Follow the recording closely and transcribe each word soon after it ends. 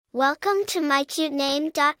Welcome to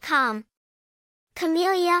mycutename.com.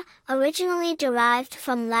 Camellia, originally derived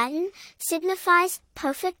from Latin, signifies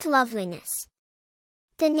perfect loveliness.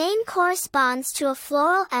 The name corresponds to a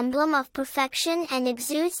floral emblem of perfection and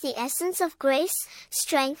exudes the essence of grace,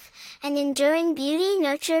 strength, and enduring beauty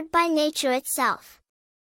nurtured by nature itself.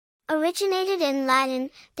 Originated in Latin,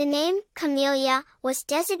 the name Camellia was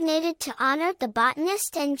designated to honor the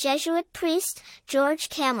botanist and Jesuit priest George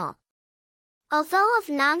Camel. Although of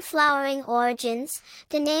non-flowering origins,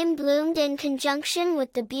 the name bloomed in conjunction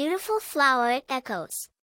with the beautiful flower it echoes.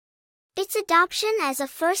 Its adoption as a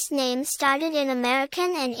first name started in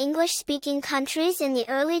American and English-speaking countries in the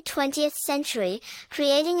early 20th century,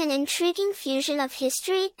 creating an intriguing fusion of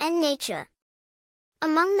history and nature.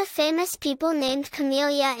 Among the famous people named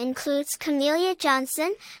Camellia includes Camellia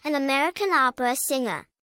Johnson, an American opera singer.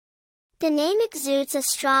 The name exudes a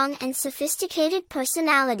strong and sophisticated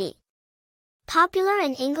personality. Popular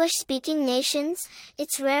in English-speaking nations,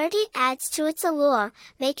 its rarity adds to its allure,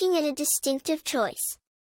 making it a distinctive choice.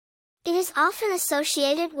 It is often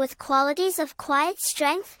associated with qualities of quiet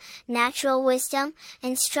strength, natural wisdom,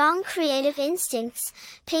 and strong creative instincts,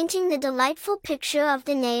 painting the delightful picture of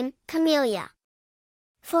the name, Camellia.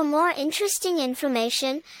 For more interesting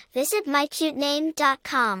information, visit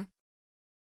mycutename.com.